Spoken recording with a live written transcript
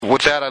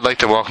with that, I'd like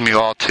to welcome you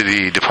all to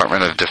the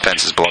Department of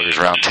Defense's Bloggers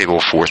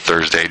Roundtable for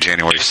Thursday,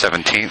 January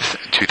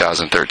 17th,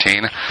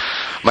 2013.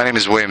 My name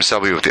is William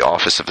Selby with the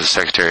Office of the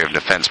Secretary of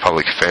Defense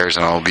Public Affairs,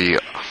 and I'll be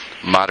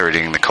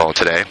moderating the call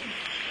today.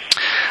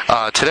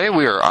 Today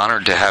we are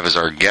honored to have as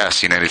our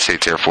guest United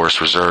States Air Force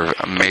Reserve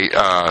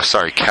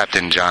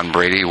Captain Jon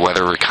Brady,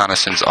 Weather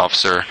Reconnaissance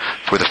Officer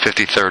for the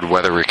 53rd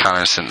Weather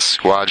Reconnaissance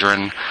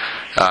Squadron.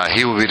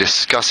 He will be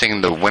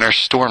discussing the winter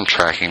storm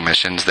tracking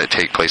missions that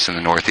take place in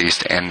the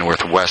northeast and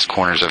northwest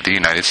corners of the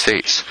United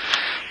States.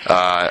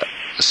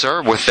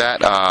 Sir, with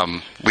that,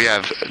 we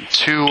have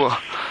two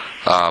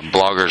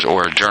bloggers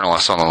or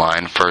journalists on the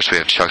line. First, we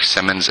have Chuck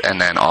Simmons,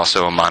 and then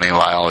also Amani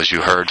Lyle, as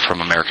you heard,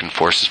 from American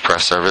Forces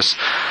Press Service.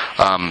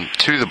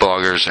 To the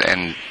bloggers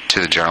and to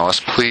the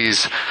journalists,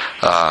 please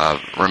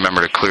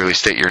remember to clearly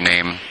state your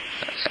name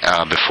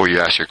before you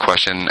ask your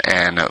question,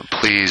 and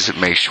please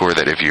make sure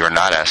that if you are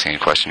not asking a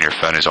question, your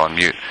phone is on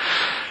mute.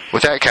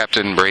 With that,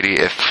 Captain Brady,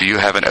 if you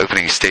have an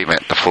opening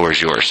statement, the floor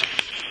is yours.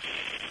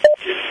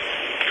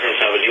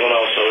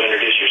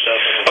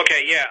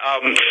 Okay, yeah.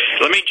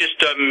 Let me just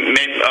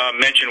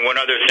mention one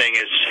other thing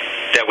is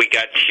that we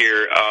got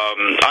here.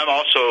 I'm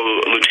also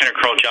Lieutenant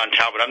Colonel Jon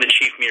Talbot. I'm the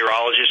Chief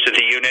Meteorologist of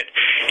the unit,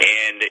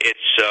 and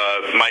it's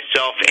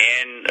myself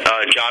and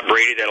Jon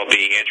Brady that'll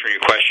be answering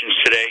your questions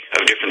today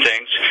of different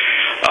things.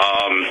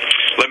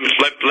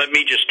 Let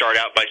me just start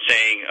out by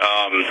saying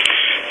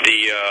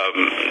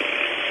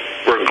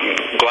we're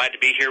glad to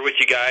be here with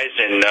you guys,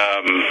 and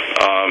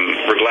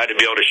we're glad to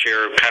be able to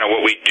share kind of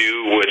what we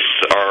do with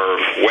our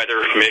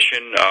weather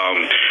mission.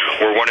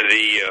 We're one of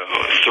the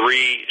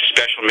three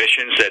special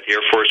missions that the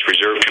Air Force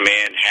Reserve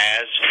Command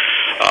has.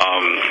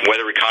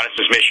 Weather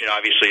reconnaissance mission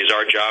obviously is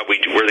our job.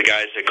 We're the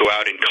guys that go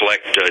out and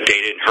collect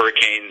data in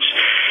hurricanes,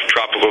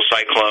 tropical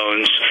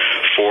cyclones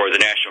for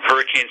the National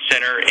Hurricane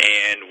Center,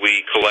 and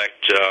we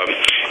collect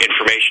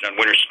information on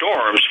winter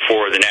storms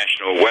for the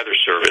National Weather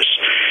Service.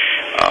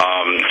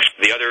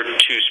 The other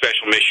two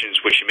special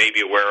missions, which you may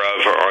be aware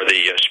of, are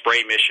the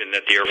spray mission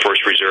that the Air Force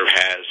Reserve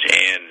has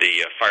and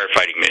the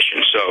firefighting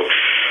mission. So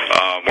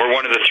we're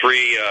one of the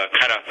three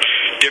kind of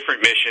different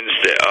missions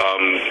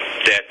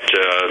that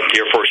the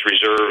Air Force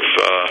Reserve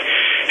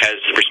has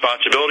the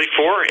responsibility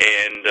for,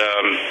 and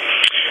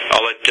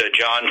I'll let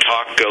Jon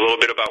talk a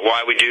little bit about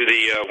why we do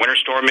the winter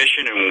storm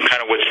mission and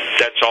kind of what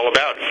that's all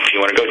about. If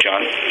you want to go,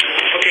 Jon.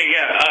 Okay,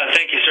 yeah,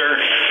 thank you, sir.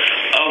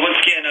 Once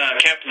again,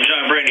 Captain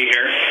Jon Brady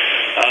here.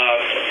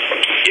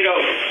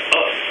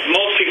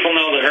 Most people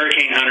know the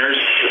hurricane hunters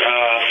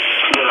are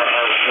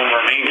one of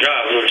our main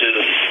jobs, which is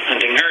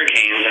hunting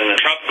hurricanes and the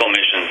tropical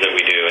missions that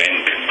we do, and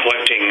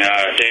collecting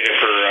data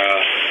for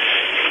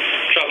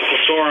tropical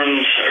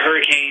storms,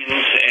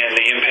 hurricanes, and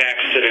the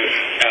impacts that it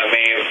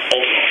may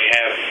ultimately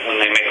have when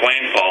they make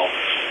landfall.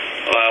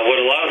 What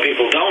a lot of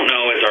people don't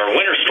know is our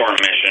winter storm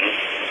mission,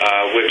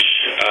 which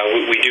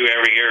we do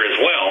every year as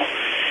well.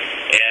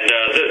 And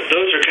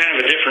those are kind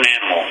of a different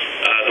animal.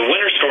 The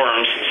winter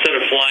storms, instead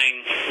of flying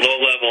low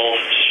level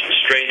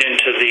straight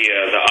into the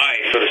eye,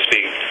 so to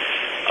speak,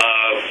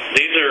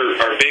 these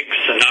are big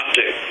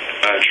synoptic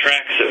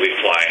tracks that we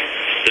fly.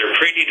 They're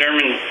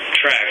predetermined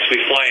tracks. We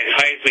fly as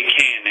high as we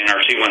can in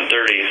our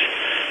C-130s.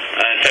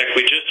 In fact,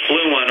 we just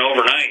flew one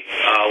overnight.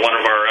 One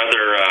of our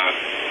other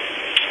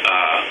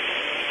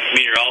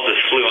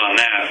meteorologists flew on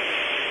that.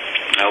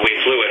 We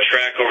flew a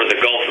track over the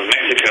Gulf of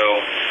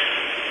Mexico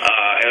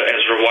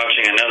as we're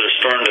watching another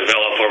storm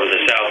develop over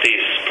the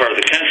southeast part of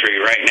the country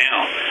right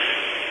now.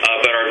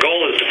 But our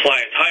goal is to fly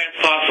as high as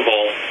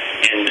possible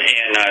and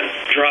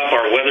drop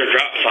our weather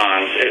drop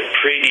zones at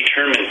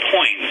predetermined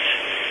points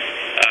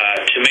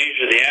to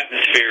measure the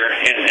atmosphere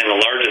in the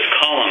largest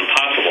column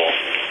possible,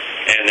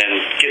 and then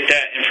get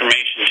that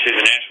information to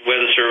the National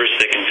Weather Service.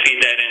 They can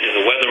feed that into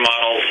the weather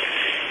models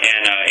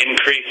and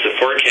increase the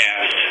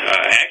forecast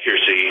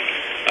accuracy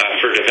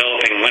for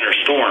developing winter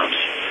storms.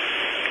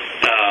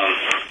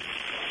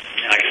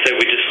 Like I said,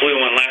 we just flew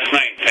one last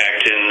night, in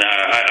fact, and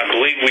I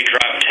believe we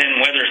dropped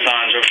 10 weather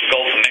zones over the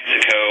Gulf of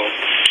Mexico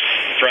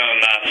from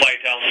flight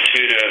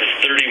altitude of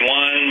 31,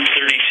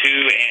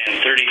 32,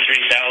 and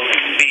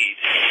 33,000 feet.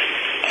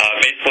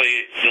 Basically,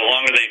 the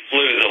longer they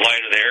flew, the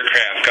lighter the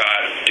aircraft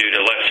got due to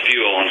less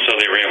fuel, and so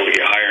they were able to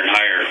get higher and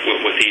higher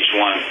with each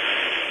one.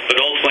 But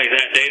ultimately,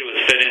 that data was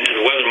fed into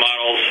the weather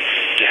models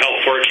to help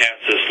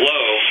forecast this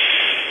low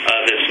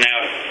that's now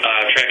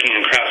tracking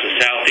across the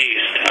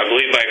southeast. I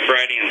believe by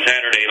Friday and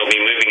Saturday it'll be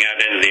moving out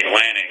into the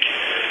Atlantic.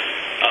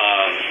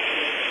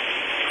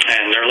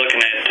 And they're looking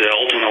at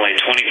ultimately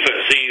 20-foot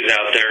seas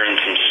out there and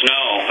some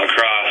snow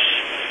across,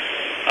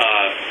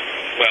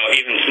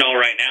 even snow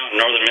right now in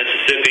northern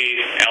Mississippi,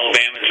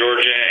 Alabama,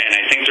 Georgia, and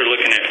I think they're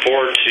looking at 4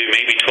 to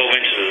maybe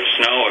 12 inches of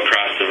snow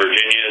across the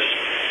Virginias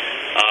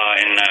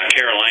and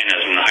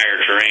Carolinas in the higher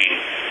terrain.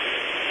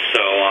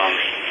 So,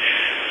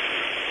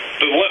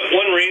 but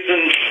one reason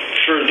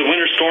for the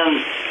winter storm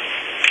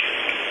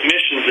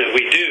missions that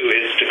we do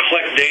is to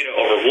collect data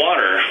over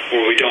water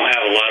where we don't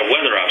have a lot of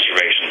weather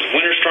observations.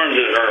 Winter storms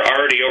that are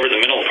already over the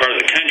middle part of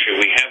the country,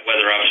 we have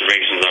weather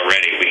observations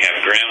already. We have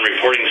ground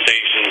reporting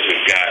stations.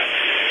 We've got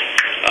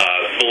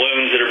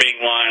balloons that are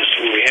being launched.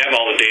 We have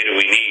all the data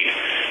we need.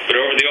 But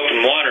over the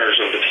open waters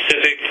of the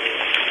Pacific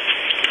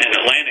and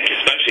Atlantic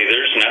especially,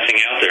 there's nothing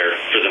out there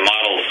for the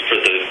models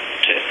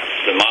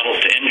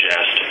to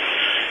ingest.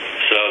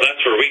 So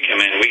that's where we come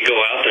in. We go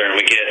out there and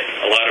we get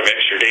a lot of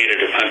extra data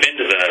to pump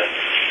into the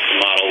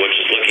model, which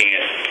is looking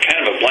at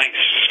kind of a blank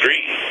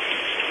screen,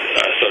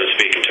 so to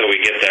speak, until we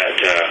get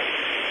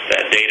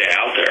that data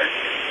out there.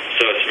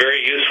 So it's very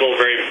useful,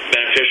 very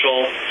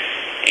beneficial,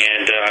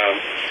 and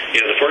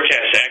the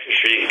forecast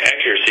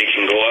accuracy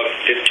can go up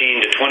 15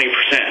 to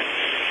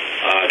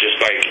 20% just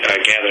by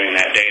gathering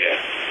that data.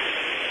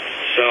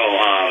 So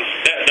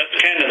that's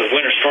kind of the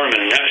winter storm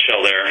in a nutshell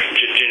there,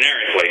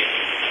 generically.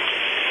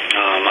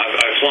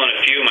 I've flown a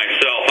few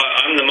myself.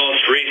 I'm the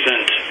most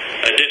recent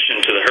addition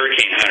to the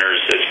hurricane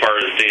hunters as far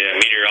as the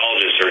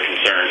meteorologists are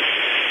concerned.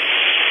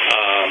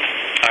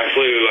 I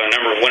flew a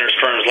number of winter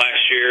storms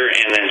last year,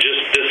 and then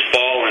just this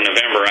fall in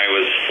November, I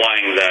was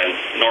flying the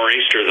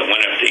nor'easter that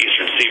went up the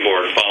eastern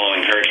seaboard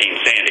following Hurricane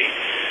Sandy.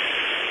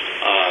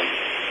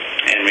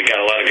 And we got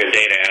a lot of good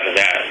data out of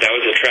that. That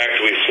was a track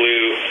we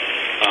flew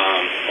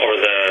over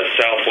the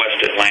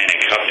southwest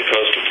Atlantic, off the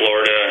coast of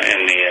Florida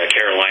and the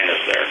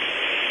Carolinas there.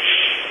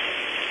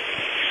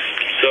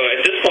 So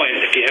at this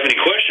point, if you have any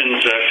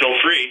questions, feel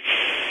free.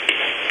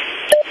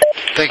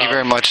 Thank you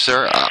very much,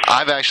 sir.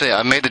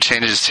 I made the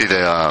changes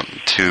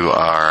to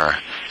our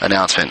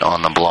announcement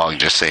on the blog,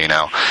 just so you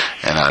know,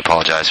 and I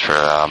apologize for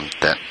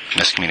that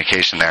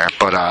miscommunication there.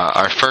 But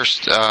our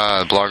first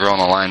blogger on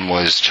the line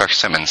was Chuck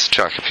Simmons.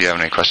 Chuck, if you have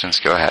any questions,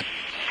 go ahead.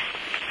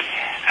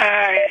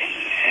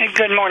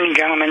 Good morning,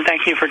 gentlemen.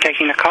 Thank you for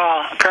taking the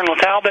call. Colonel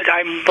Talbot,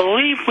 I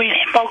believe we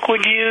spoke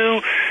with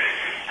you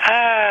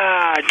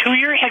 2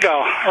 years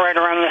ago, right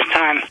around this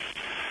time.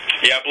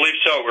 Yeah, I believe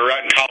so. We were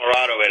out in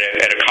Colorado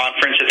at a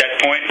conference at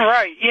that point.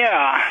 Right,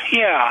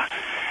 yeah.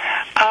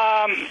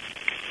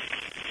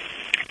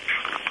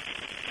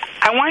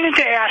 I wanted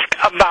to ask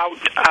about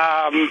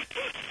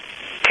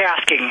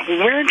tasking.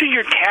 Where do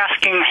your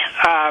tasking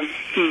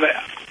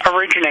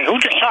originate? Who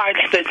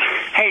decides that,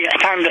 hey,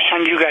 it's time to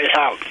send you guys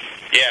out?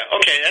 Yeah,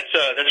 okay, that's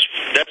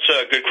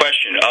a good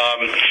question.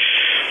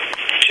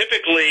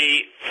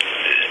 Typically,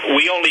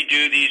 we only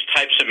do these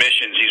types of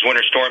missions, these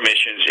winter storm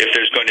missions, if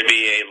there's going to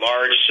be a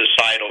large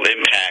societal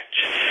impact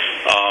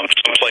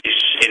someplace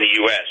in the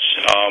U.S.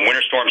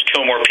 Winter storms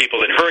kill more people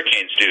than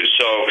hurricanes do,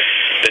 so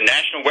the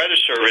National Weather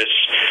Service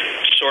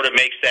sort of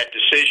makes that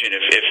decision.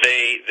 If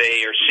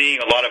they are seeing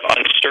a lot of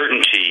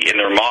uncertainty in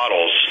their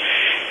models,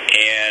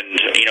 and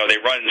they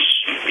run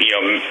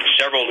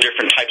several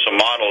different types of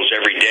models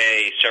every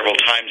day, several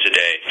times a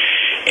day,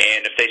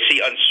 and if they see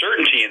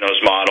uncertainty in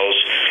those models,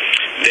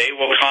 they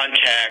will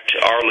contact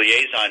our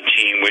liaison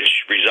team, which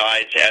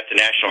resides at the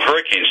National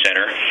Hurricane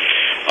Center.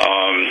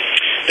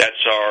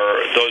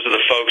 Those are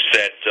the folks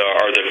that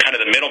are the kind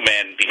of the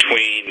middleman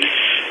between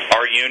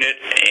our unit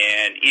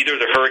and either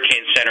the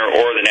Hurricane Center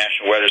or the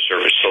National Weather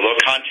Service. So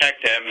they'll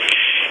contact them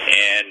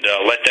and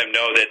let them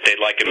know that they'd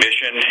like a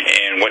mission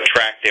and what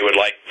track they would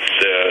like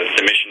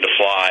the mission to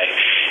fly.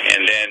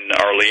 And then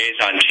our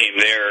liaison team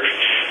there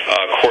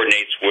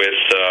coordinates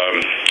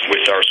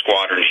with our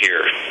squadron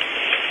here.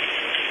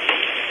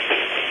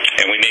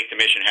 And we make the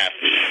mission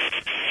happen.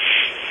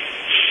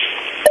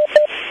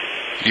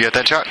 You got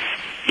that, Chuck?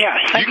 Yeah,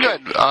 thank you.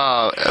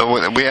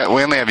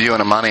 We only have you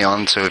and Amani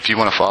on, so if you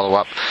want to follow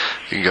up,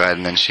 you can go ahead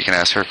and then she can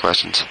ask her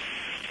questions.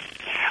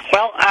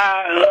 Well,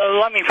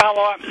 let me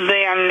follow up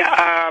then.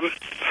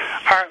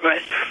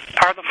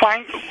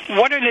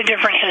 What are the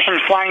differences in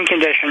flying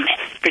conditions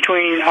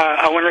between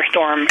a winter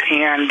storm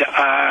and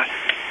a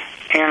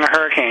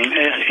hurricane?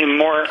 Is it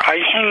more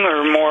icing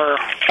or more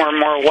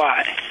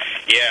what?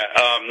 Yeah,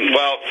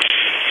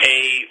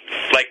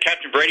 like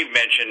Captain Brady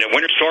mentioned, a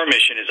winter storm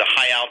mission is a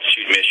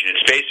high-altitude mission.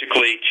 It's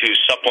basically to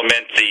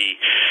supplement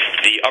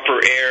the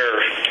upper air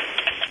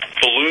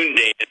balloon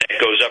data that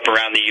goes up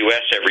around the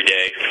U.S. every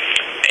day,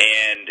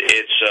 and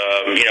it's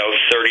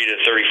 30 to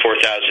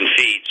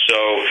 34,000 feet. So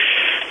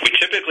we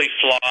typically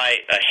fly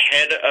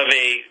ahead of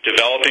a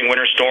developing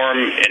winter storm,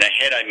 and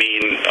ahead I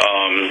mean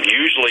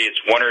usually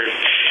it's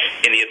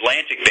in the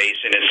Atlantic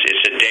Basin.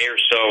 It's a day or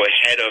so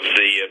ahead of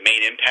the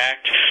main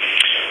impact.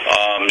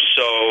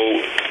 So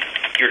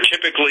you're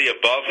typically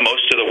above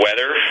most of the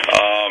weather.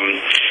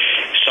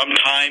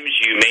 Sometimes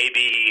you may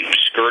be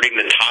skirting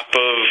the top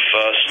of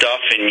stuff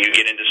and you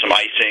get into some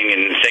icing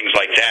and things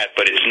like that,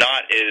 but it's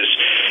not as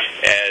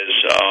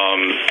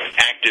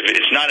active.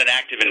 It's not an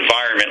active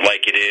environment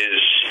like it is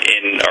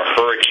in a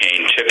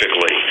hurricane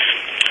typically,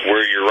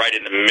 where you're right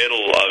in the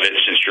middle of it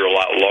since you're a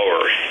lot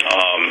lower.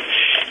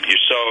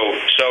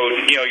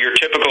 Your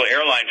typical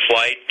airline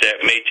flight that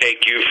may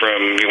take you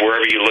from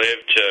wherever you live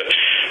to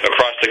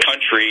across the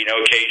country,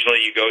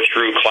 occasionally you go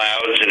through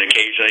clouds and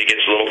occasionally it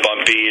gets a little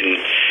bumpy,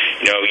 and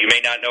you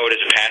may not know it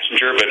as a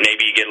passenger, but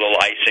maybe you get a little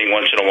icing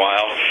once in a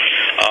while.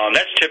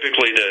 That's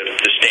typically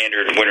the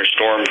standard winter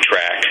storm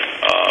track.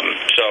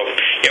 So,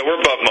 yeah, we're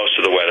above most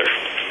of the weather.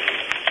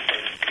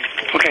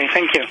 Okay,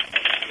 thank you.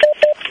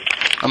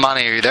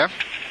 Amani, are you there?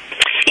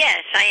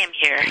 Yes, I am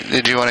here.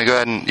 Did you want to go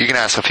ahead and you can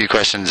ask a few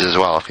questions as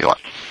well if you want?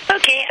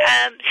 Okay,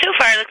 so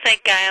far it looks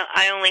like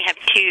I only have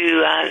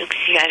two.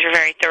 You guys are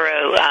very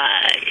thorough.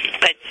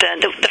 But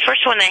the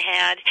first one I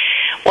had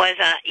was,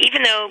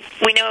 even though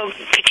we know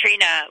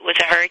Katrina was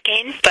a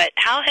hurricane, but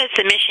how has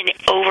the mission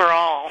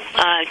overall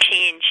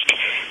changed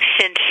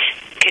since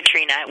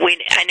Katrina?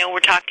 I know we're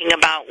talking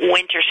about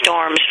winter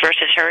storms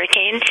versus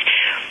hurricanes,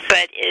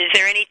 but is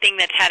there anything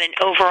that's had an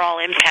overall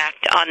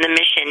impact on the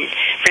mission,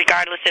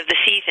 regardless of the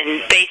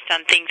season, based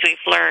on things we've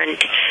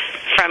learned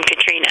from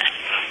Katrina?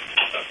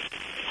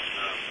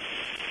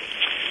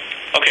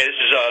 Okay, this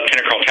is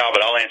Lieutenant Colonel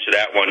Talbot. I'll answer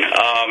that one.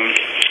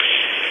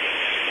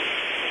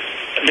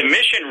 The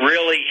mission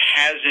really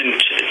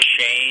hasn't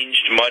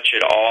changed much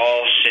at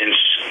all since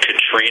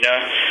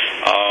Katrina.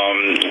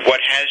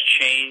 What has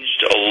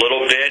changed a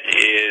little bit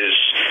is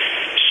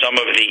some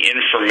of the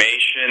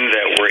information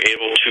that we're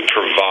able to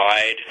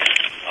provide,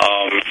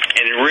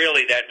 and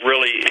that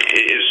really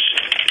is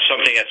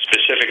something that's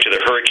specific to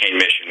the hurricane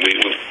mission.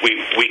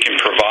 We can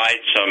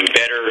provide some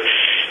better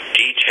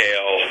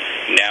detail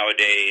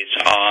nowadays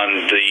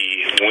on the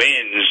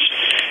winds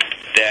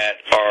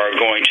that are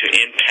going to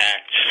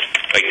impact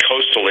a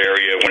coastal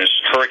area when a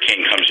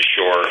hurricane comes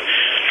ashore,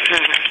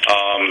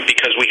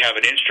 because we have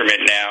an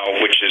instrument now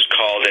which is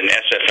called an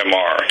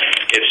SFMR.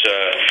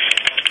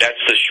 That's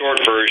the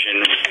short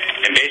version,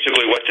 and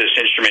basically what this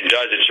instrument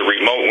does, it's a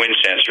remote wind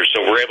sensor,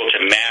 so we're able to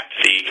map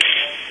the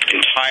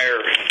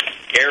entire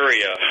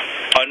area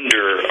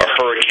under a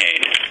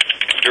hurricane.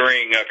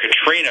 During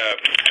Katrina,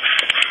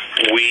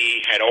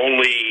 we had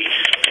only,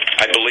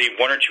 I believe,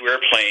 one or two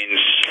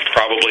airplanes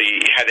probably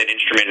had that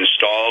instrument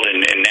installed,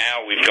 and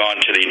now we've gone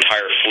to the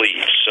entire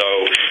fleet.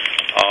 So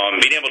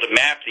being able to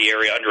map the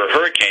area under a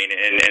hurricane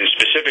and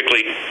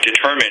specifically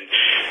determine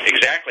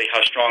exactly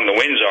how strong the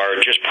winds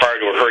are just prior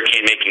to a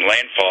hurricane making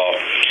landfall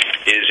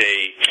is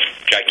a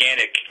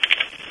gigantic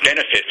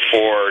benefit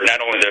for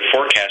not only the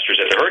forecasters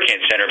at the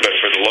Hurricane Center, but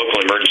for the local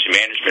emergency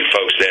management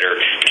folks that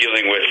are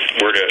dealing with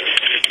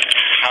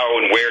how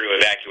and where to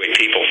evacuate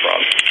people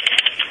from.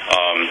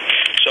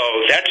 So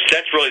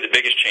that's really the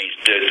biggest change.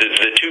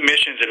 The two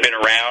missions have been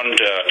around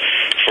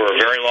for a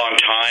very long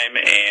time,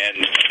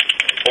 and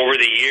over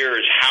the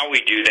years, how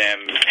we do them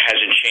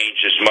hasn't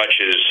changed as much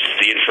as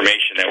the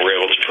information that we're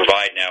able to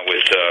provide now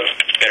with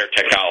better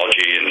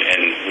technology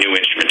and new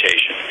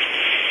instrumentation.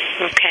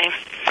 Okay.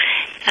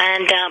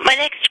 And my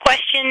next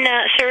question,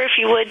 sir, if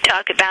you would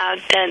talk about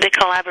the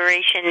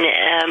collaboration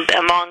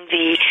among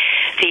the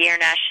Air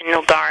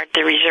National Guard,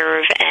 the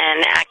Reserve,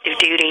 and active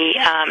duty.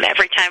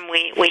 Every time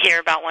we hear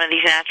about one of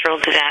these natural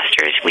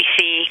disasters, we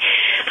see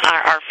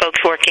our folks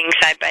working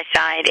side by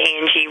side,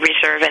 A&G,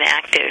 Reserve, and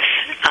active,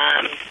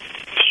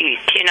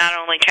 to not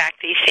only track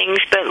these things,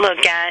 but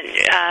look at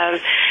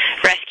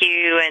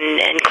rescue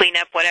and clean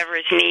up whatever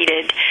is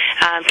needed.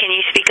 Can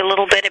you speak a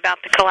little bit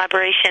about the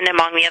collaboration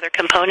among the other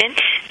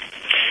components?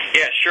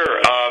 Yeah, sure.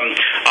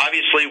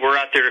 Obviously, we're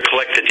out there to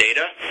collect the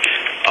data,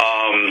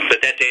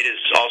 but that data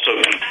is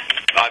also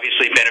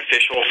obviously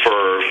beneficial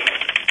for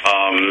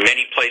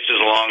many places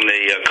along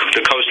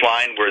the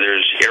coastline where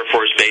there's Air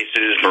Force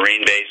bases,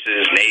 Marine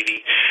bases,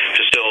 Navy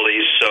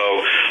facilities. So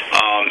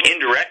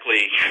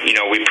indirectly,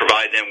 we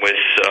provide them with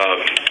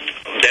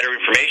better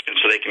information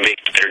so they can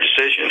make better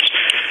decisions.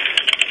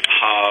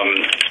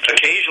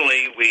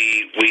 Occasionally,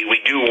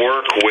 we do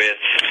work with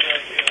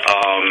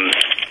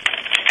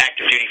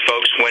active duty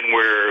folks when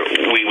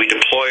we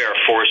deploy our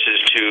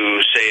forces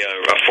to, say,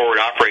 a forward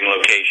operating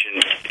location,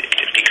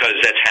 because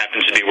that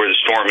happens to be where the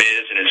storm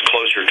is and it's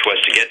closer to us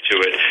to get to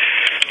it.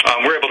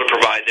 We're able to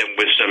provide them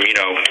with some,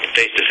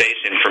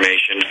 face-to-face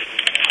information.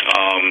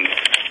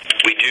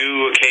 We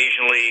do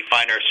occasionally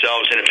find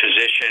ourselves in a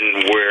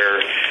position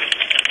where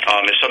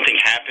if something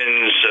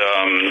happens,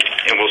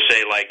 and we'll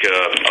say like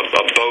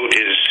a boat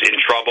is in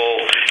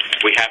trouble,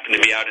 we happen to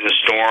be out in the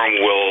storm,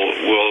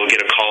 we'll get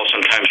a call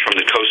sometimes from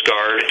the Coast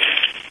Guard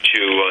to,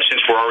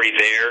 since we're already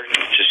there,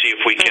 to see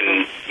if we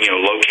can,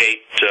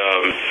 locate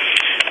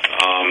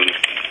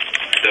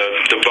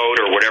the boat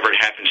or whatever it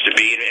happens to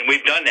be. And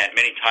we've done that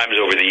many times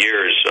over the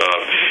years.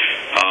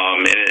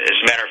 And as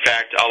a matter of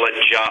fact, I'll let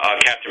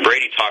Captain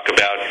Brady talk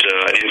about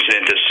an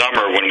incident this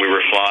summer when we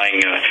were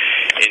flying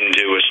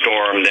into a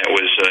storm that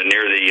was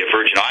near the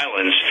Virgin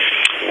Islands,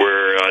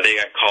 where they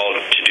got called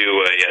to do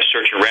a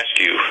search and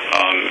rescue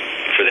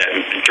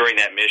during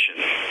that mission.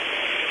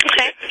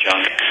 Okay.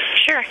 John?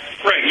 Sure.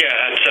 Right,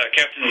 yeah, it's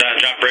Captain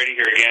John Brady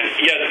here again.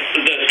 Yeah,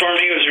 the storm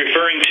he was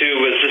referring to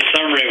was this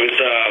summer. It was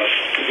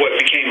what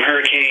became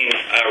Hurricane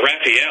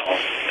Raphael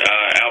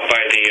out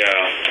by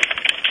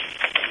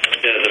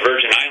the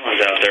Virgin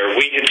Islands out there.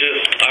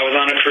 I was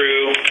on a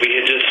crew. We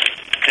had just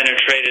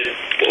penetrated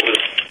what was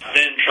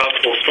then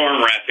Tropical Storm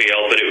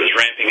Raphael, but it was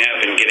ramping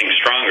up and getting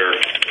stronger.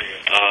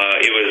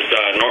 It was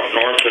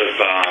north of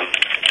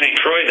St.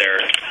 Croix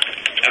there.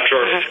 after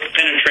our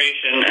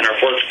penetration and our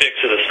fourth fix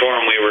of the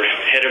storm, we were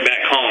headed back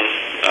home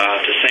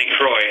to St.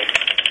 Croix,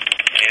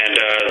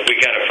 and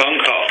we got a phone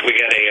call. We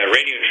got a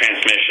radio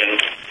transmission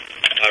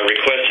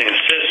requesting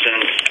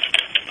assistance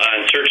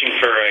in searching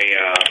for a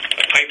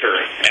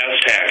Piper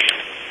Aztec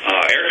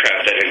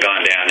aircraft that had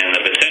gone down in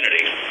the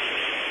vicinity.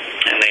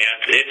 And they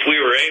asked if we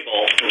were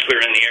able, since we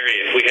were in the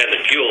area, if we had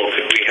the fuel,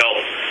 could we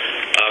help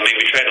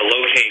maybe try to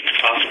locate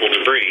possible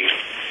debris.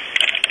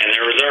 And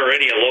there was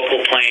already a local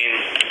plane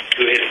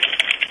who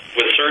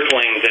was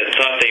circling that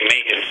thought they may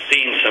have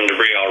seen some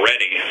debris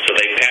already, so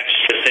they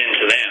patched us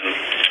into them,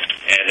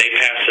 and they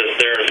passed us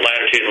their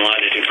latitude and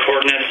longitude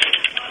coordinates.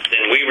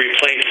 Then we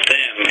replaced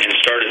them and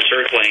started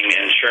circling,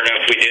 and sure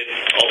enough, we did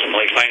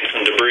ultimately find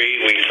some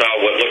debris. We saw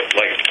what looked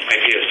like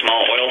might be a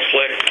small oil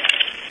slick,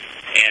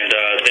 and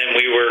then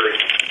we were,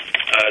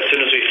 as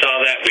soon as we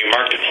saw that, we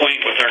marked a point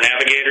with our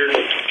navigator,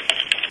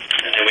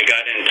 and then we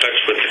got in touch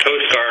with the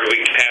Coast Guard.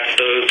 We passed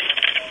those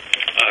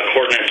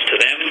coordinates to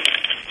them,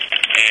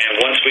 and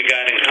once we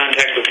got in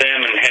contact with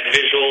them and had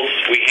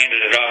visuals, we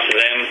handed it off to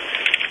them.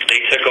 They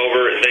took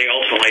over. They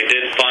ultimately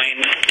did find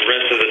the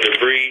rest of the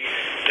debris.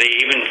 They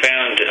even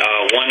found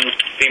one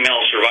female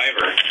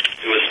survivor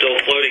who was still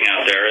floating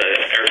out there.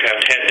 The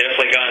aircraft had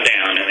definitely gone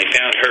down, and they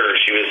found her.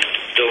 She was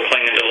still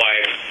clinging to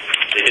life.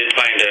 They did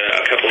find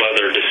a couple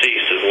other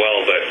deceased as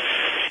well, but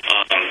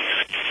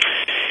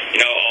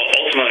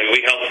ultimately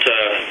we helped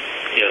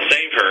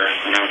save her,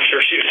 and I'm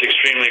sure she was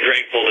extremely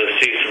grateful to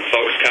see some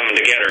folks coming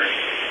to get her.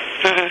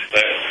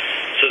 But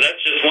so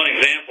that's just one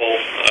example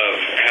of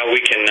how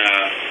we can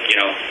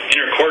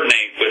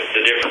intercoordinate with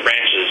the different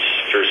branches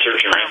for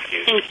search and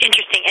rescue.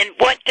 Interesting. And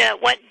what do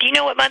you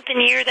know what month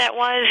and year that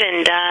was,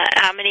 and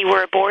how many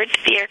were aboard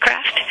the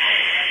aircraft?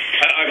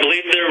 I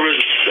believe there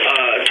was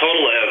a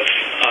total of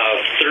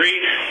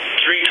three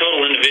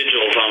total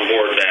individuals on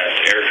board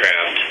that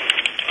aircraft.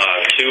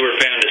 Two were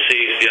found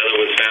deceased, the other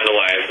was found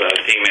alive,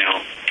 female.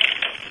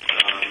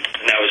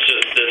 And that was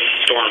just this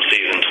storm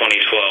season,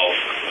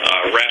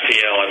 2012.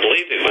 Raphael, I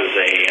believe it was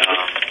a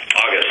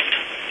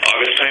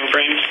August time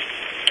frame.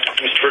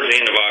 It was towards the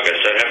end of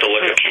August. I'd have to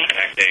look at the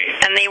exact date.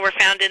 And they were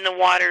found in the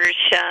waters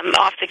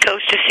off the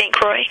coast of St.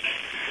 Croix?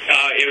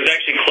 It was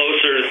actually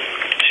closer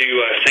to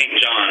St.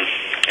 John.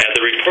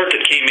 The report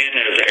that came in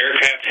is the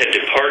aircraft had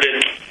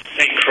departed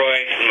St.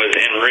 Croix and was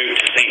en route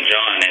to St.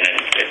 John, and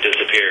it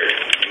disappeared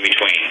in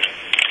between.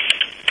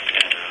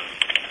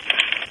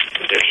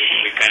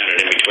 We found it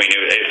in between.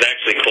 It was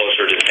actually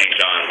closer to St.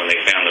 John when they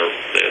found the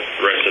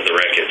rest of the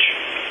wreckage.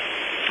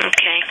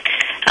 Okay.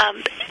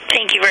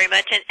 Thank you very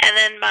much. And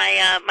then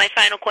my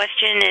final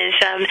question is,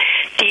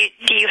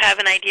 do you have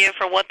an idea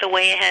for what the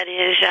way ahead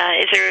is?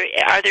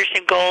 Are there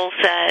some goals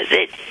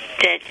that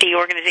the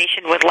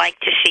organization would like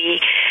to see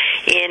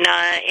in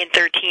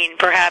 13,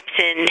 perhaps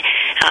in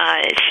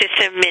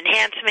system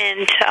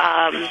enhancement,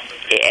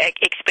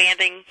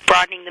 expanding,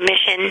 broadening the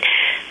mission,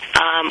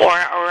 or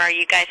are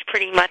you guys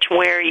pretty much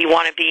where you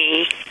want to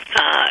be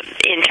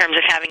in terms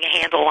of having a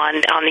handle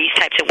on these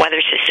types of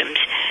weather systems?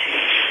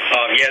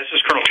 Yeah, this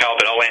is Colonel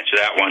Talbot. I'll answer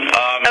that one.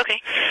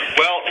 Okay.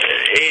 Well,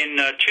 in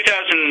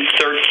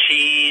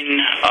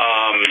 2013,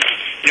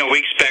 we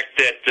expect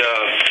that,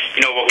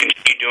 we'll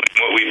continue doing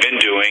what we've been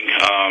doing.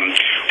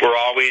 We're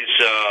always,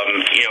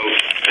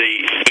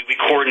 we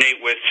coordinate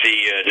with the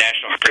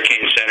National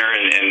Hurricane Center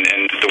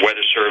and the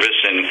Weather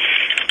Service, and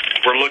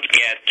we're looking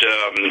at,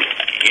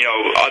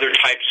 other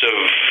types of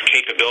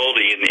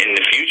capability in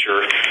the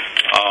future.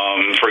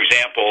 For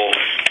example,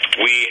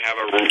 we have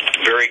a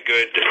very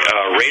good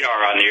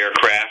radar on the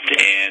aircraft,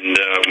 and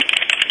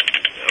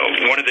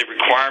one of the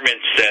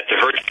requirements that the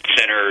Hurricane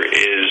Center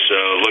is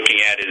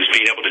looking at is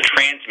being able to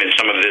transmit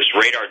some of this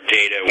radar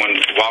data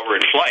while we're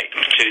in flight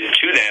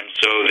to them,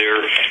 so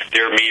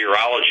their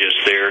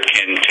meteorologists there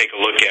can take a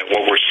look at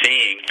what we're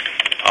seeing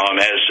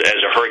as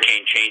a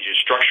hurricane changes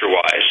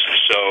structure-wise.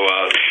 So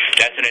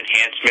that's an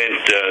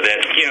enhancement that,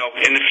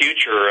 in the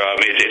future,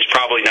 it's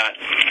probably not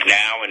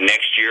now and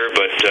next year,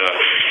 but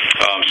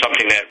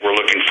something that we're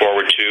looking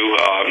forward to.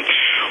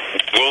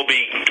 We'll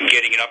be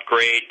getting an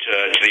upgrade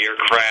to the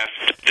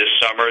aircraft this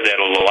summer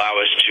that'll allow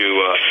us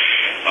to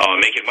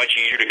make it much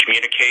easier to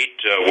communicate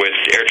with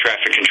air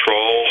traffic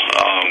control,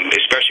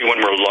 especially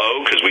when we're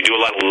low, because we do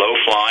a lot of low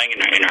flying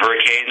in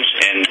hurricanes.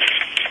 And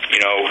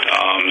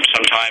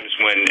sometimes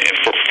when,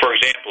 for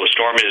example, a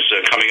storm is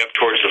coming up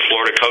towards the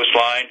Florida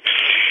coastline,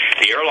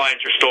 the airlines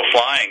are still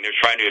flying. They're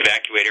trying to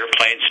evacuate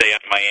airplanes, say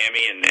out of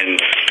Miami, and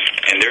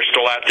they're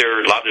still out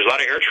there. There's a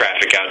lot of air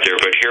traffic out there,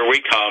 but here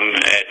we come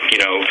at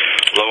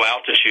low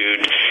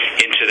altitude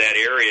into that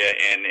area,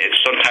 and it's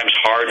sometimes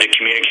hard to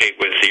communicate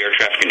with the air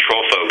traffic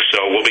control folks.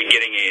 So we'll be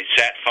getting a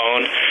sat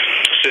phone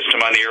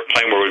system on the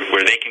airplane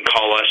where they can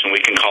call us and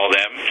we can call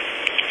them.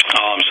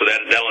 So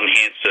that'll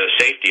enhance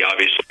safety,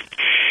 obviously.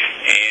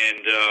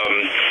 And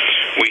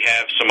we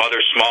have some other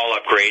small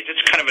upgrades.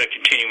 It's kind of a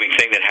continuing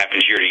thing that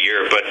happens year to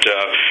year. But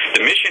the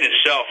mission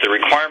itself, the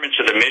requirements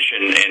of the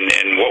mission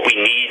and what we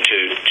need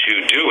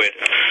to do it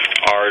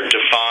are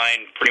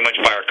defined pretty much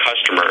by our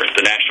customer,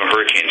 the National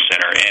Hurricane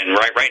Center. And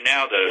right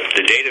now,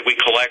 the data we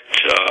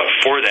collect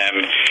for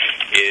them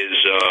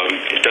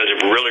does a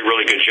really,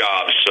 really good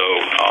job. So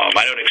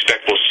I don't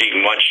expect we'll see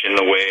much in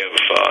the way of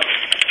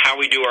how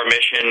we do our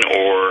mission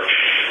or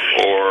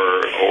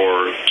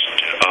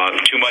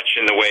too much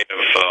in the way of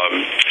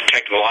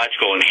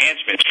technological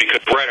enhancements,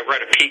 because we're at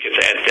a peak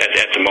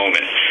at the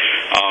moment.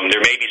 There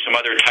may be some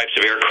other types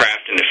of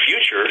aircraft in the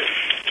future,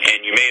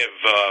 and you may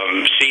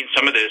have seen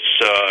some of this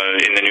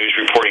in the news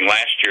reporting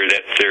last year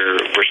that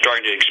we're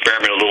starting to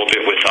experiment a little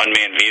bit with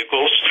unmanned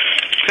vehicles.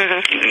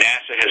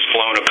 NASA has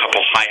flown a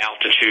couple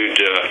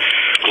high-altitude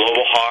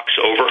Global Hawks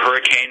over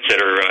hurricanes that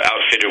are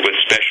outfitted with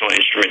special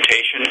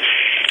instrumentation,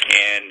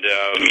 and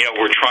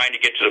we're trying to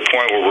get to the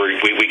point where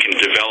we can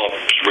develop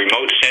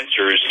remote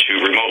sensors to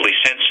remotely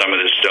sense some of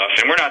this stuff,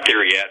 and we're not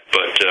there yet,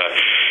 but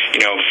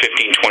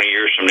 15, 20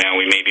 years from now,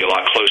 we may be a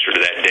lot closer to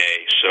that day.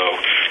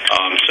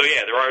 So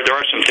yeah, there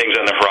are some things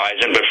on the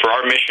horizon, but for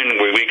our mission,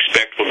 we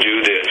expect we'll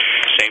do the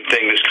same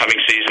thing this coming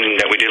season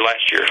that we did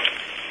last year.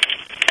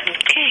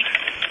 Okay.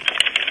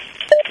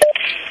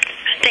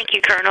 Thank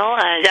you, Colonel.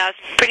 That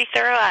was pretty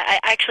thorough. I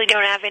actually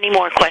don't have any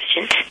more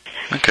questions.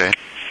 Okay.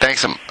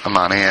 Thanks,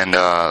 Amani. And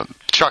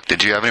Chuck,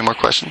 did you have any more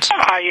questions?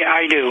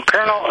 I do.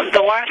 Colonel,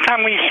 the last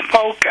time we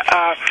spoke,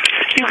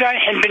 you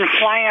guys had been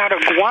flying out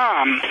of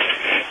Guam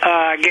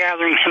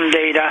gathering some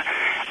data.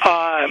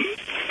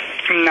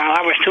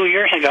 That was 2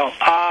 years ago.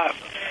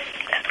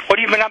 What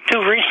have you been up to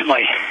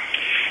recently?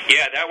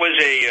 Yeah, that was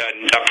a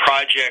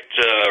project,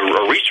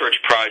 a research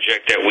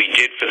project that we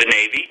did for the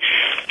Navy.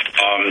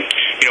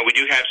 We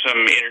do have some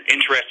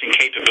interesting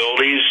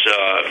capabilities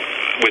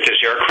with this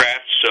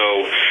aircraft. So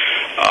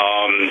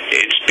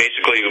it's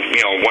basically,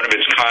 one of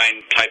its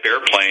kind type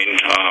airplane.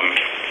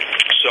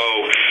 So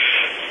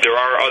there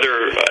are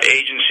other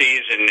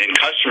agencies and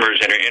customers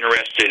that are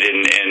interested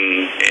in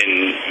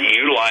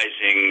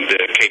utilizing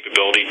the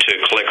capability to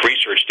collect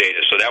research data.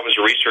 So that was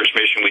a research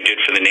mission we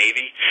did for the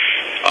Navy,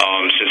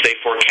 since they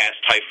forecast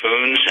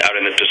typhoons out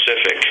in the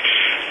Pacific.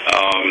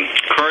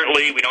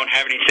 Currently, we don't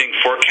have anything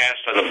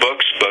forecast on the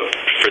books, but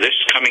for this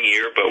coming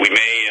year. But we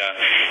may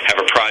have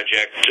a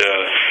project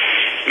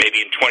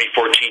maybe in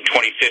 2014,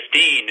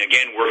 2015,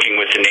 again working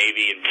with the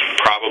Navy and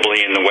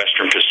probably in the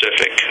Western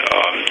Pacific.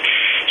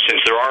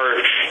 Since there are,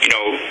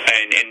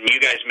 and you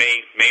guys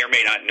may or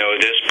may not know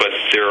this, but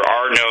there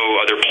are no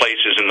other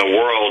places in the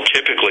world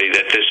typically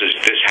that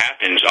this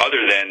happens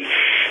other than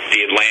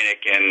the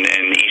Atlantic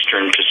and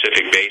Eastern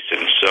Pacific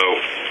basins. So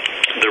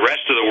the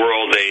rest of the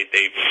world,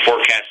 they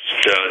forecast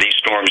these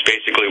storms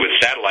basically with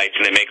satellites,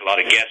 and they make a lot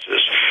of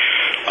guesses.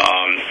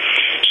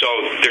 So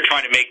they're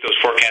trying to make those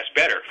forecasts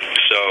better.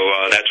 So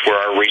that's where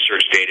our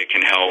research data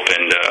can help,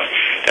 and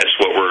that's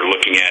what we're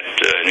looking at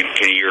in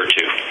a year or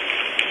two.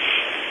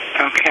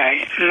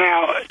 Okay.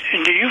 Now,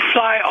 do you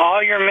fly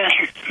all your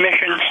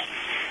missions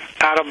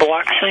out of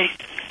Biloxi?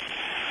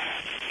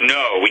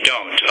 No, we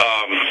don't.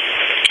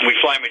 We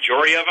fly a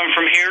majority of them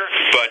from here,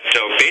 but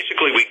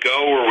basically we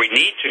go where we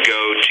need to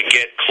go to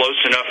get close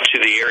enough to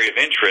the area of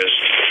interest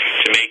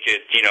to make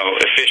it,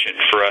 efficient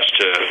for us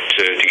to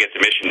get the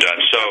mission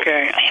done. So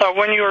okay. So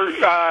when you were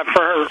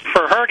for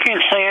Hurricane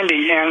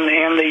Sandy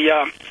and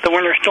the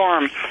winter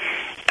storm,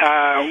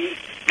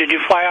 did you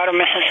fly out of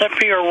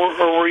Mississippi, or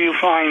were you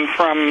flying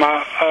from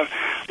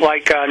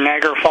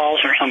Niagara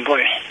Falls or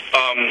someplace?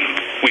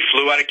 We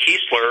flew out of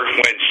Keesler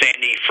when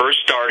Sandy first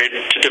started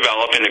to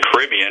develop in the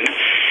Caribbean,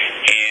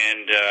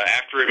 and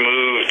after it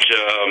moved,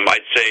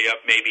 I'd say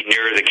up maybe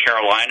near the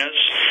Carolinas,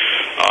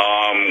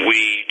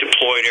 we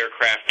deployed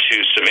aircraft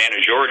to Savannah,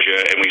 Georgia,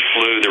 and we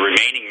flew the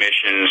remaining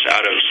missions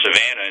out of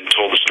Savannah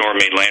until the storm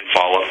made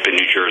landfall up in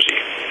New Jersey.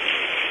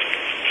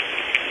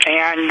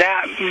 And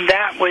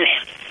that was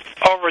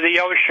over the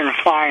ocean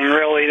flying,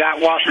 really.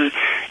 That wasn't,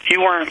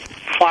 you weren't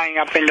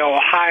flying up into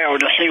Ohio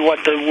to see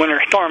what the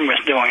winter storm was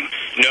doing.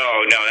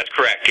 No, that's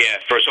correct. Yeah.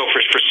 For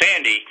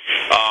Sandy,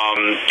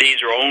 these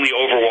are only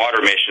over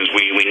water missions.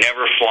 We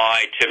never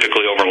fly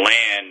typically over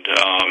land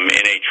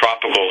in a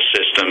tropical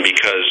system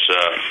because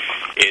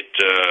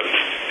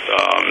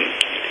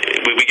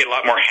we get a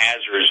lot more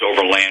hazards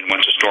over land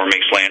once a storm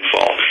makes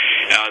landfall.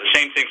 The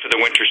same thing for the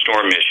winter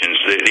storm missions.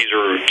 These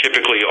are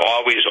typically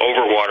always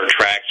over water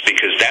tracks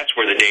because that's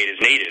where the data is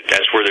needed.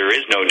 That's where there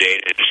is no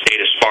data. It's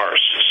data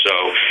sparse.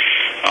 So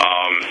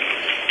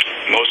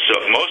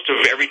most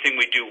of everything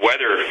we do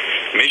weather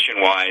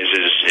mission-wise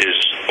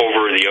is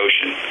over the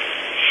ocean.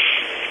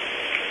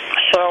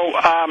 So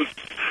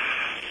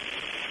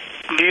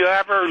do you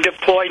ever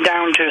deploy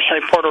down to,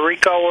 say, Puerto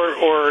Rico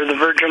or the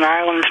Virgin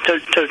Islands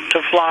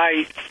to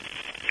fly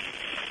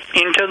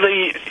into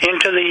the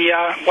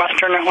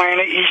Western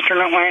Atlantic,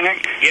 Eastern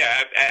Atlantic?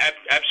 Yeah,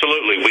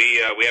 absolutely.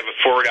 We have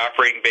a forward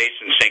operating base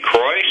in St.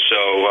 Croix, so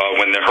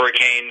when the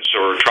hurricanes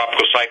or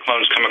tropical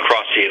cyclones come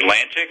across the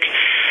Atlantic,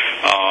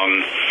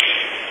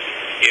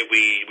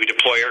 we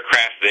deploy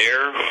aircraft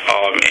there,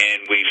 and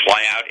we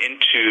fly out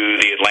into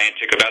the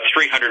Atlantic about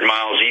 300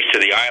 miles east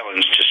of the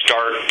islands to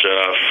start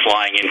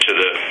flying into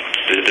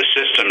the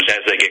systems as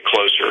they get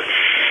closer.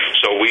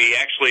 So we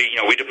actually,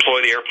 we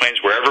deploy the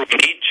airplanes wherever we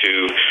need to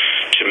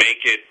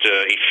make it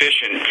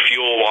efficient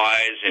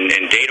fuel-wise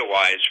and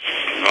data-wise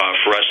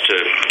for us to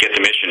get the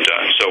mission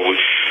done. So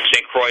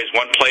St. Croix is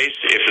one place.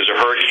 If there's a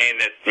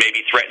hurricane that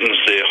maybe threatens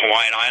the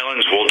Hawaiian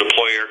Islands, we'll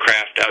deploy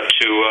aircraft out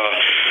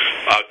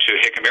to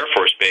Hickam Air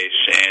Force Base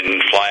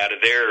and fly out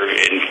of there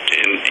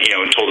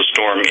until the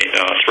storm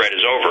threat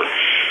is over.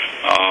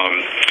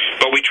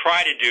 But we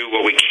try to do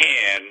what we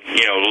can,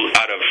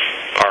 out of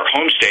our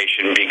home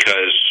station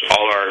because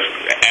all our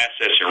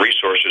assets and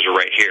resources are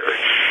right here.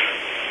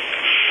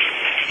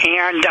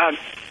 And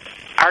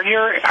are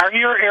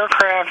your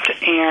aircraft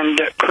and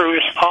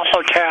crews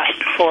also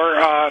tasked for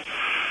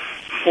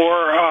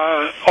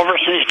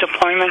overseas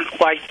deployment?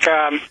 Like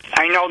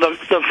I know the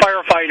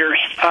firefighters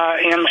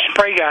and the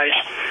spray guys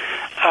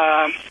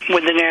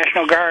with the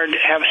National Guard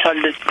have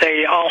said that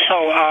they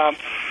also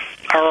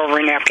are over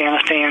in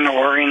Afghanistan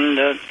or in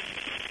the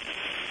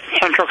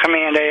Central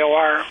Command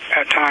AOR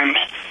at times.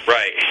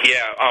 Right,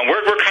 yeah.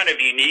 We're kind of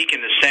unique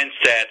in the sense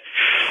that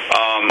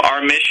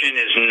our mission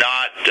is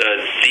not,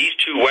 these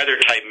two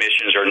weather-type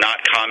missions are not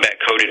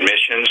combat-coded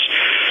missions,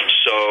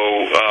 so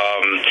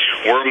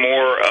we're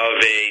more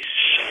of a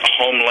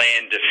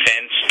homeland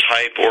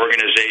defense-type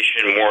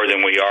organization more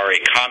than we are a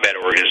combat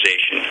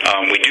organization.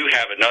 We do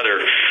have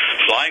another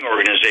flying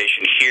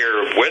organization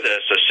here with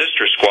us, a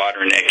sister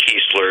squadron at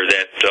Keesler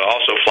that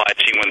also flies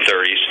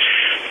C-130s,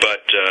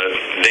 but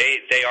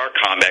they are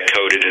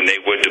combat-coded and they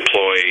would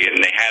deploy, and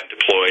they have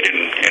deployed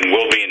and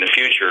will be in the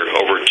future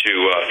over to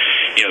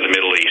the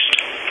Middle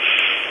East.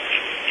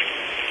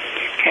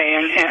 Okay,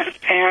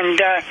 and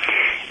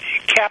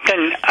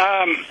Captain,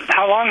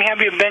 how long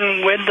have you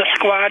been with the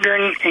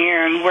squadron,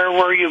 and where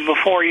were you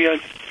before you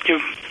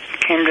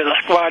came to the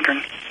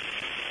squadron?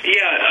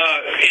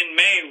 Yeah, in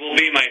May will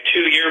be my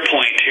 2-year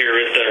point here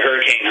at the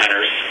Hurricane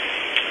Hunters.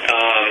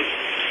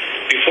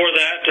 Before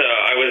that,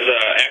 I was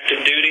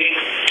active duty.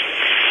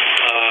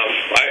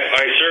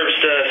 I served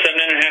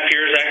 7.5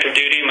 years active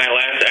duty. My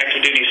last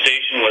active duty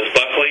station was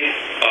Buckley,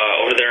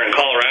 over there in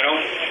Colorado.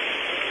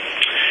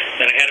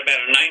 Then I had about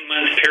a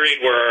 9-month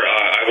period where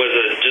I was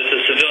just a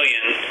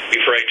civilian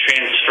before I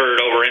transferred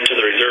over into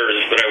the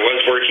reserves, but I was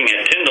working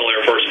at Tyndall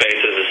Air Force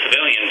Base as a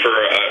civilian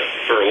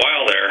for a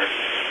while there,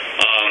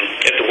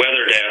 at the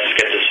weather desk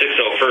at the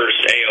 601st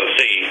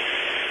AOC,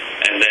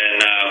 and then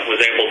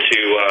was able to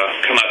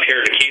come up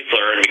here to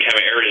Keesler and become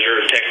an Air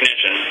Reserve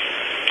technician.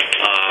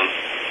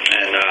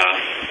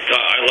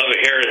 I love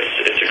it here.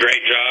 It's a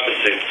great job.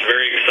 It's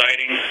very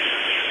exciting.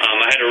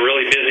 I had a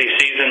really busy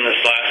season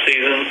this last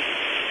season.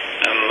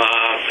 I'm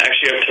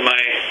actually up to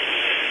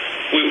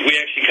we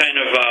actually kind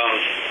of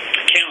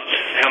count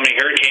how many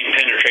hurricane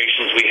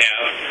penetrations we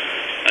have,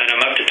 and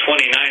I'm up to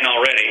 29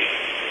 already.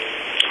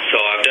 So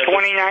I've done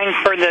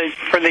 29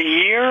 for the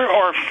year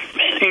or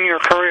in your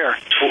career?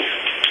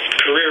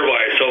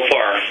 Career-wise so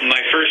far.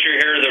 My first year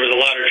here, there was a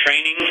lot of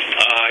training.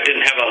 I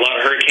didn't have a lot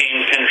of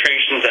hurricane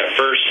penetrations that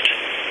first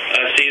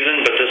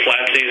season, but this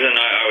last season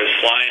I was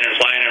flying and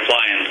flying and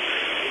flying.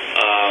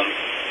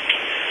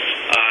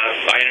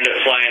 I ended up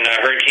flying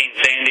Hurricane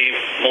Sandy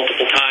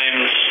multiple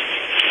times.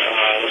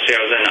 Let's see,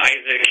 I was in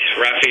Isaac,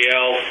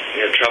 Raphael. We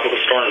had Tropical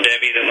Storm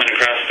Debbie that went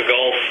across the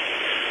Gulf.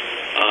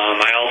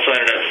 I also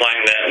ended up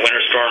flying that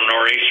Winter Storm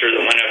Nor'easter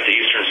that went up the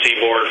eastern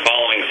seaboard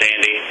following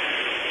Sandy.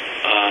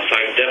 So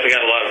I definitely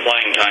got a lot of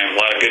flying time, a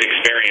lot of good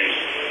experience.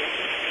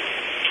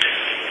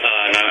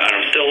 And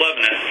I'm still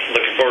loving it.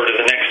 Looking forward to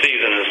the next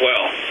season as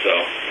well. So.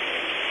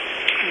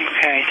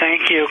 Okay,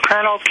 thank you.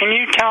 Colonel, can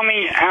you tell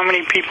me how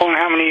many people and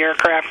how many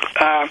aircraft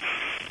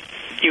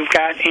you've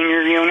got in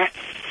your unit?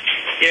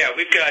 Yeah,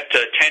 we've got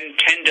 10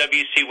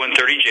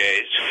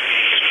 WC-130Js,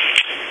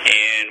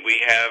 and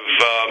we have,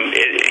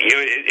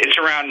 it's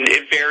around,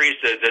 it varies,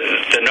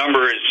 the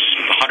number is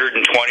 120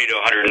 to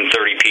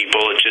 130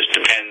 people. It just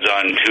depends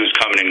on who's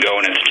coming and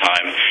going at the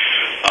time.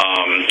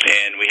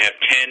 And we have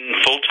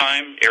 10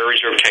 full-time Air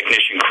Reserve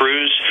technician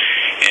crews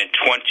and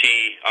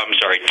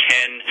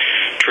 10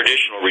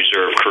 traditional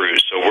reserve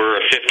crews. So we're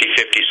a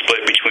 50-50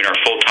 split between our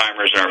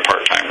full-timers and our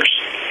part-timers.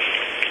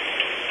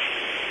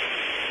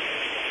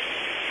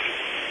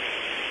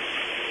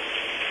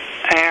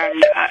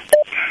 And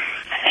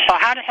so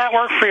how does that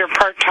work for your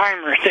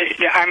part-timers?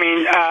 I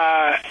mean,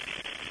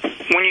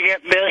 when you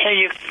get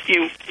busy,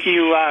 you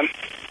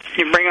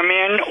bring them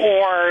in,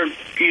 or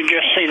you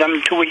just see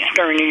them 2 weeks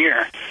during the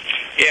year?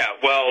 Yeah,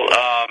 well,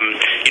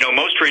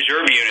 most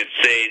reserve units,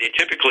 they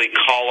typically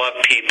call up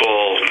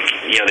people,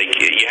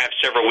 you have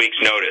several weeks'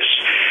 notice.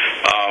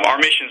 Our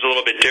mission's a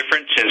little bit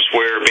different since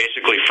we're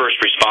basically first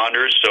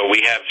responders, so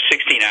we have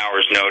 16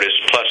 hours notice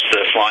plus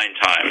the flying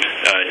time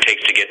it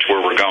takes to get to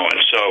where we're going.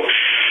 So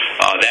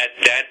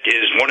that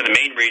is one of the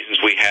main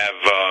reasons we have,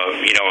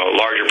 a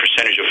larger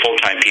percentage of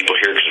full-time people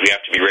here, because we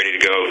have to be ready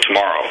to go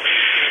tomorrow.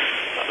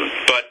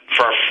 But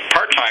for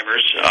our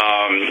part-timers,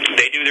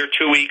 they do their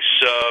 2 weeks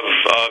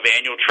of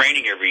annual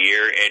training every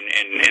year,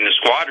 and in the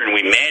squadron,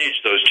 we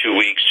manage those 2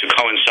 weeks to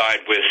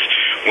coincide with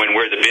when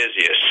we're the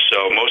busiest.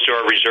 So most of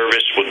our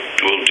reservists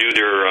will do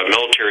their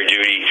military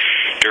duty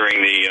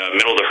during the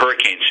middle of the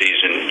hurricane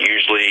season,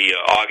 usually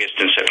August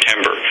and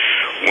September,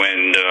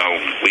 when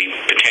we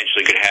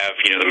potentially could have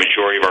the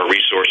majority of our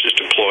resources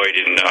deployed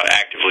and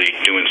actively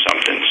doing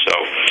something. So,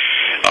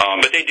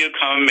 but they do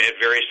come at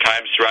various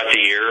times throughout the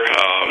year.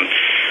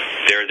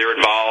 They're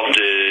involved,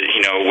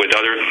 with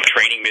other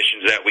training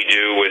missions that we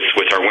do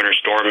with our winter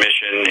storm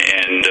mission,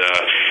 and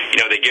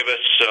they give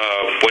us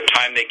what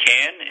time they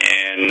can,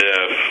 and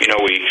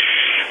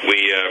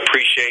we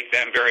appreciate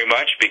them very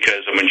much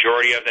because a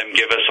majority of them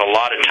give us a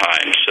lot of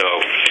time.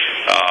 So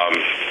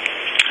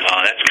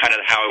that's kind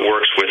of how it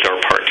works with our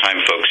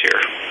part-time folks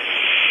here.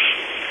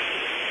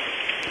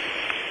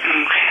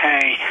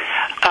 Okay.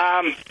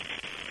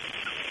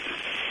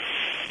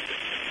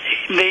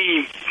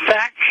 The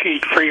fact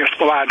sheet for your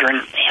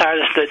squadron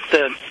says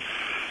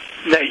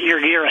that your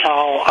gear is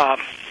all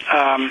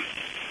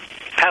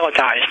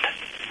pelletized,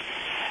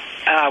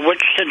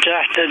 which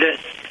suggested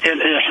it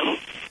is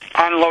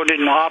unloaded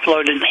and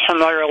offloaded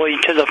similarly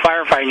to the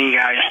firefighting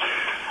guys.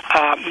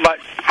 But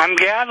I'm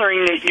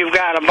gathering that you've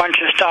got a bunch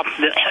of stuff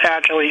that's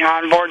actually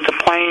on board the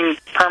plane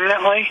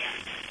permanently.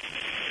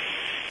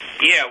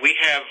 Yeah, we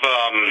have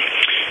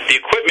the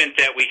equipment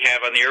that we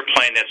have on the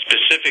airplane that's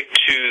specific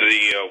to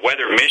the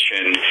weather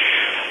mission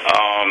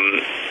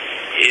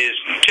is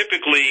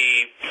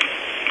typically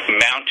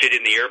mounted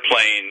in the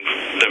airplane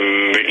the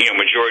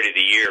majority of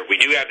the year. We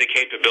do have the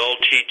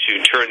capability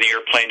to turn the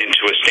airplane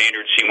into a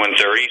standard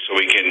C-130, so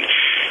we can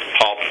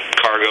haul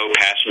cargo,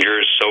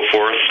 passengers, so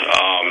forth.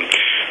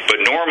 But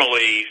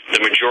normally,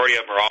 the majority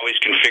of them are always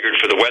configured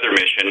for the weather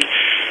mission,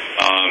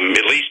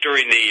 at least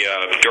during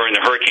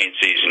the hurricane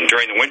season.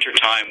 During the winter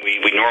time,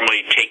 we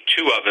normally take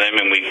two of them,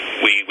 and we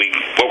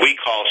what we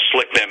call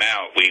slick them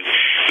out. We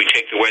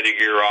take the weather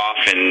gear off,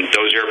 and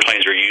those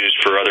airplanes are used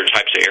for other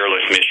types of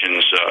airlift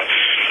missions.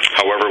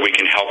 However, we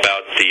can help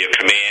out the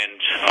command.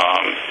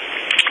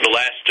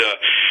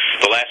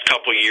 The last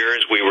couple of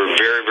years, we were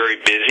very, very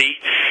busy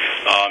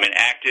and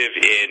active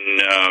in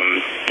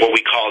what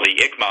we call the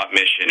ICMOT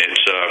mission.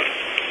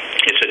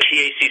 It's a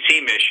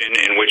TACC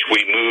mission in which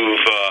we move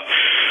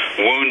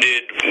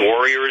wounded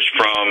warriors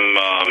from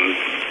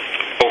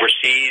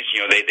overseas.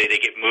 They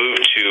get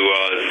moved to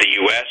the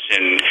U.S.,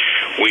 and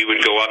we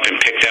would go up and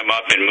pick them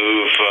up and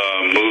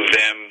move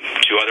them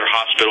to other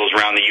hospitals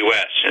around the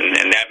U.S.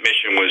 And that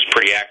mission was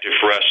pretty active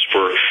for us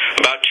for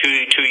about two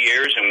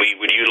years, and we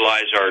would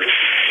utilize our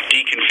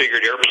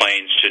deconfigured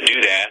airplanes to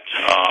do that.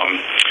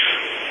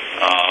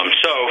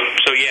 So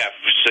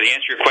to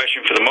answer your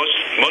question, for the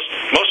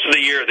most of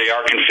the year they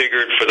are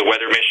configured for the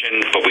weather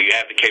mission, but we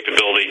have the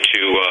capability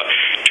to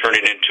turn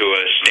it into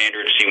a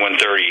standard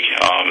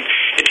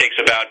C-130. It takes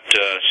about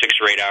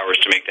 6 or 8 hours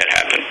to make that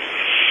happen.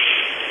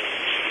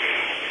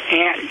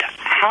 And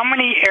how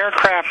many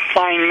aircraft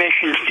flying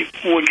missions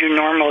would you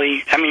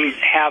normally,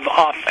 have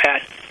up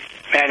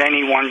at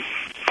any one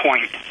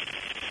point?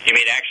 You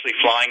mean actually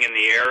flying in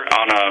the air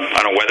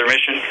on a weather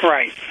mission?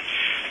 Right.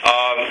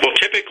 Well,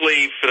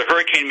 typically for the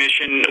hurricane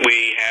mission,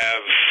 we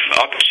have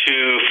up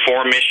to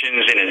 4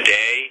 missions in a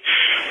day.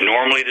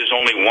 Normally, there's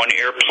only one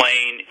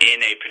airplane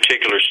in a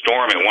particular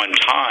storm at one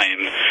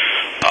time.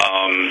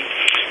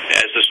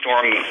 As the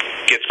storm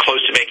gets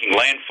close to making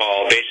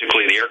landfall,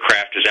 basically the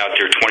aircraft is out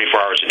there 24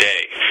 hours a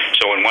day.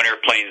 So when one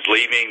airplane's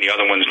leaving, the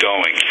other one's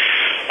going.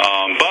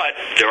 But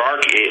there are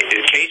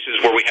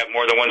cases where we have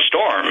more than one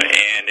storm,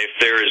 and if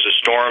there is a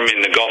storm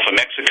in the Gulf of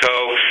Mexico,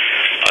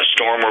 a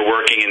storm we're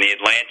working in the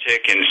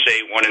Atlantic, and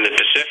say one in the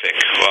Pacific,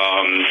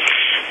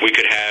 we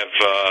could have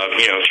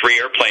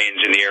 3 airplanes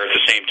in the air at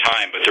the same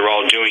time, but they're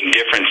all doing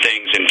different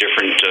things in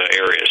different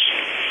areas.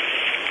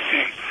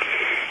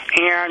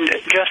 And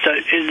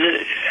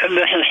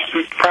this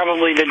is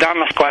probably the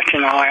dumbest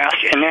question I'll ask,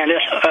 and that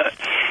is,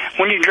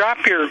 when you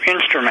drop your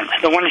instruments,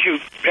 the ones you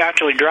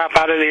actually drop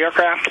out of the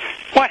aircraft,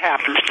 what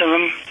happens to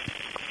them?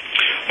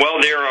 Well,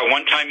 they're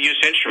one-time use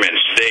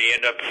instruments. They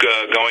end up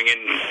going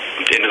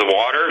into the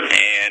water,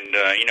 and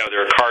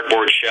they're a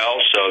cardboard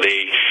shell, so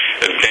they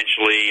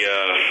eventually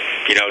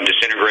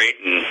disintegrate,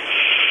 and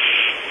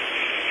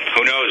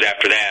who knows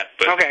after that.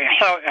 But, okay,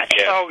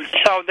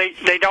 so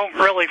they don't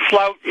really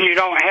float. You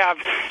don't have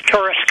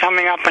tourists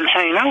coming up and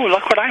saying, "Oh,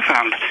 look what I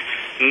found."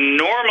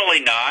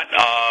 Normally not.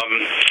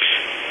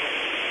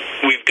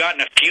 We've gotten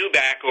a few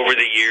back over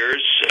the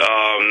years.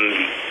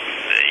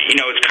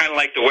 It's kind of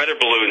like the weather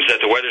balloons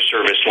that the Weather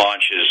Service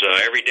launches.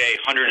 Every day,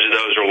 hundreds of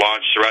those are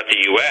launched throughout the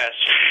U.S.,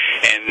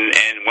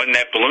 and when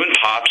that balloon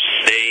pops,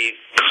 they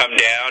come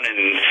down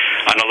and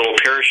on a little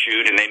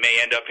parachute, and they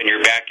may end up in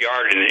your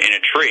backyard in a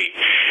tree.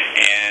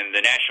 And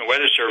the National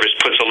Weather Service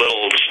puts a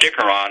little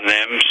sticker on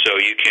them so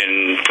you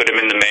can put them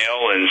in the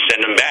mail and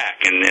send them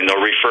back, and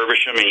they'll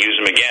refurbish them and use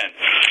them again.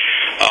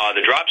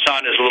 The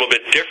drop-on is a little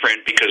bit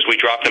different because we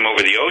drop them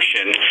over the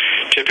ocean.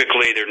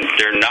 Typically,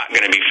 they're not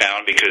going to be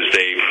found because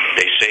they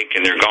sink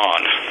and they're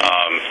gone.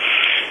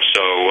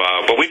 So,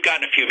 but we've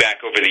gotten a few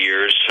back over the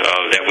years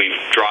that we've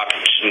dropped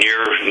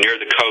near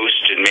the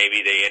coast, and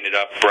maybe they ended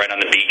up right on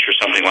the beach or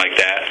something like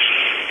that.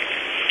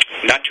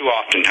 Not too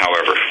often,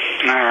 however.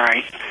 All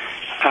right.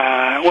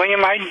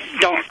 William, I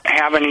don't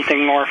have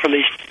anything more for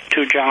these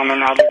two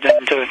gentlemen other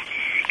than to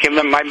give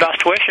them my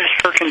best wishes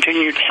for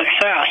continued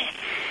success.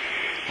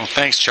 Well,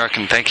 thanks, Chuck,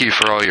 and thank you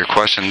for all your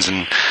questions,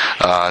 and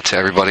to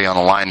everybody on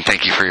the line,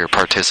 thank you for your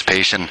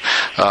participation.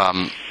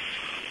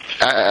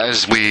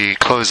 As we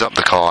close up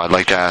the call, I'd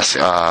like to ask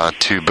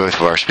to both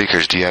of our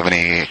speakers, do you have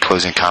any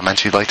closing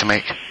comments you'd like to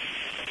make?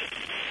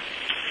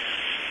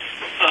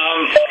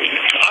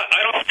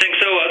 I don't think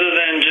so, other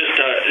than just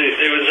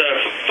it was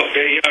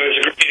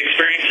a great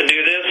experience to do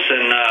this,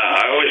 and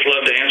I always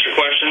love to answer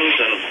questions,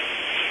 and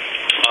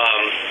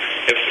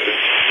if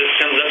this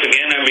comes up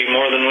again, I'd be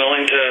more than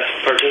willing to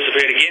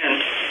participate again,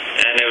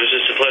 and it was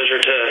just a pleasure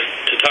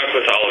to talk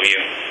with all of you.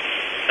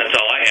 That's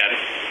all I had.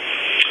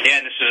 Yeah,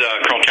 and this is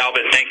Colonel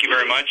Talbot. Thank you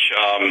very much.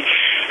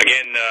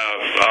 Again, the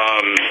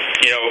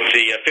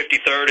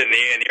 53rd and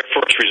the Air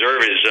Force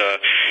Reserve is,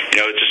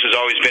 this has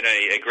always been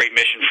a great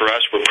mission for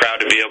us. We're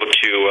proud to be able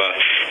to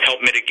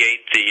help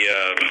mitigate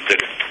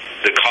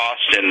the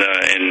cost and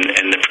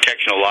the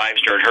protection of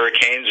lives during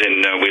hurricanes,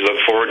 and we look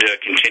forward to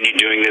continue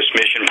doing this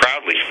mission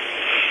proudly.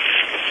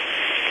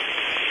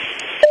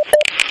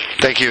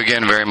 Thank you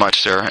again very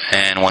much, sir.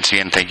 And once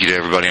again, thank you to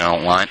everybody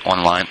on the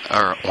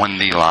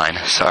line.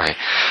 Sorry.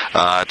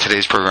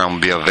 Today's program will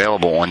be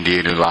available on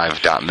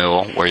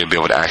DoDLive.mil, where you'll be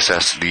able to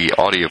access the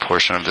audio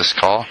portion of this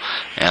call,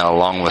 and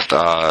along with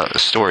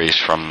stories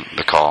from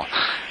the call.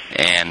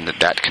 And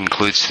that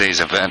concludes today's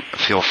event.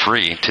 Feel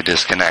free to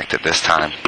disconnect at this time.